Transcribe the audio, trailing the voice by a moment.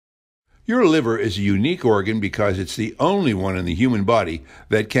Your liver is a unique organ because it's the only one in the human body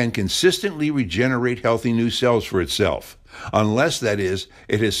that can consistently regenerate healthy new cells for itself, unless, that is,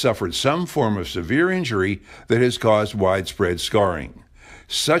 it has suffered some form of severe injury that has caused widespread scarring.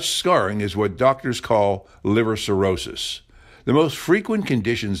 Such scarring is what doctors call liver cirrhosis. The most frequent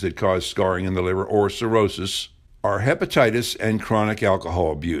conditions that cause scarring in the liver, or cirrhosis, are hepatitis and chronic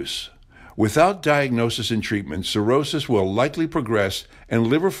alcohol abuse. Without diagnosis and treatment, cirrhosis will likely progress and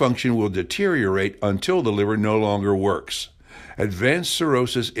liver function will deteriorate until the liver no longer works. Advanced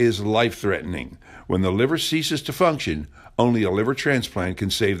cirrhosis is life-threatening. When the liver ceases to function, only a liver transplant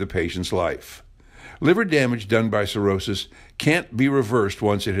can save the patient's life. Liver damage done by cirrhosis can't be reversed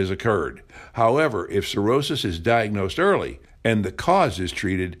once it has occurred. However, if cirrhosis is diagnosed early and the cause is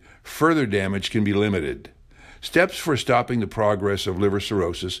treated, further damage can be limited. Steps for stopping the progress of liver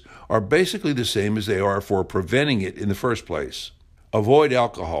cirrhosis are basically the same as they are for preventing it in the first place. Avoid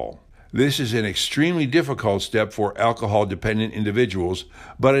alcohol. This is an extremely difficult step for alcohol-dependent individuals,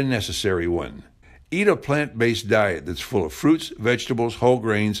 but a necessary one. Eat a plant-based diet that's full of fruits, vegetables, whole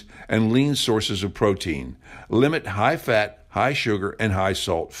grains, and lean sources of protein. Limit high-fat, high-sugar, and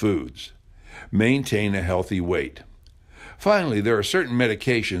high-salt foods. Maintain a healthy weight. Finally, there are certain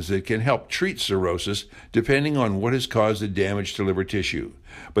medications that can help treat cirrhosis depending on what has caused the damage to liver tissue,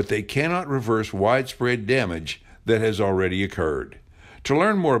 but they cannot reverse widespread damage that has already occurred. To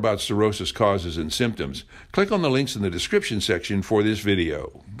learn more about cirrhosis causes and symptoms, click on the links in the description section for this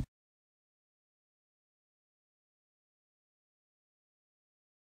video.